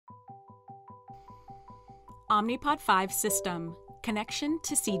Omnipod 5 system, connection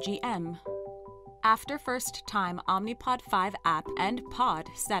to CGM. After first time Omnipod 5 app and pod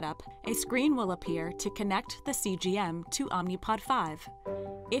setup, a screen will appear to connect the CGM to Omnipod 5.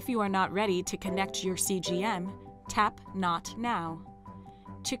 If you are not ready to connect your CGM, tap Not Now.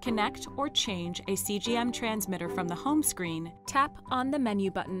 To connect or change a CGM transmitter from the home screen, tap on the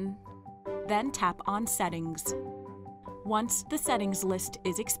menu button, then tap on Settings. Once the settings list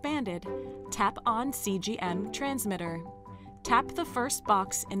is expanded, tap on CGM Transmitter. Tap the first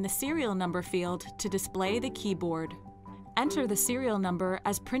box in the serial number field to display the keyboard. Enter the serial number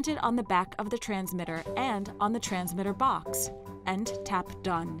as printed on the back of the transmitter and on the transmitter box, and tap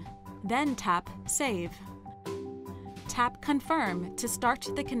Done. Then tap Save. Tap Confirm to start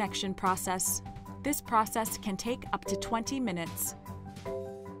the connection process. This process can take up to 20 minutes.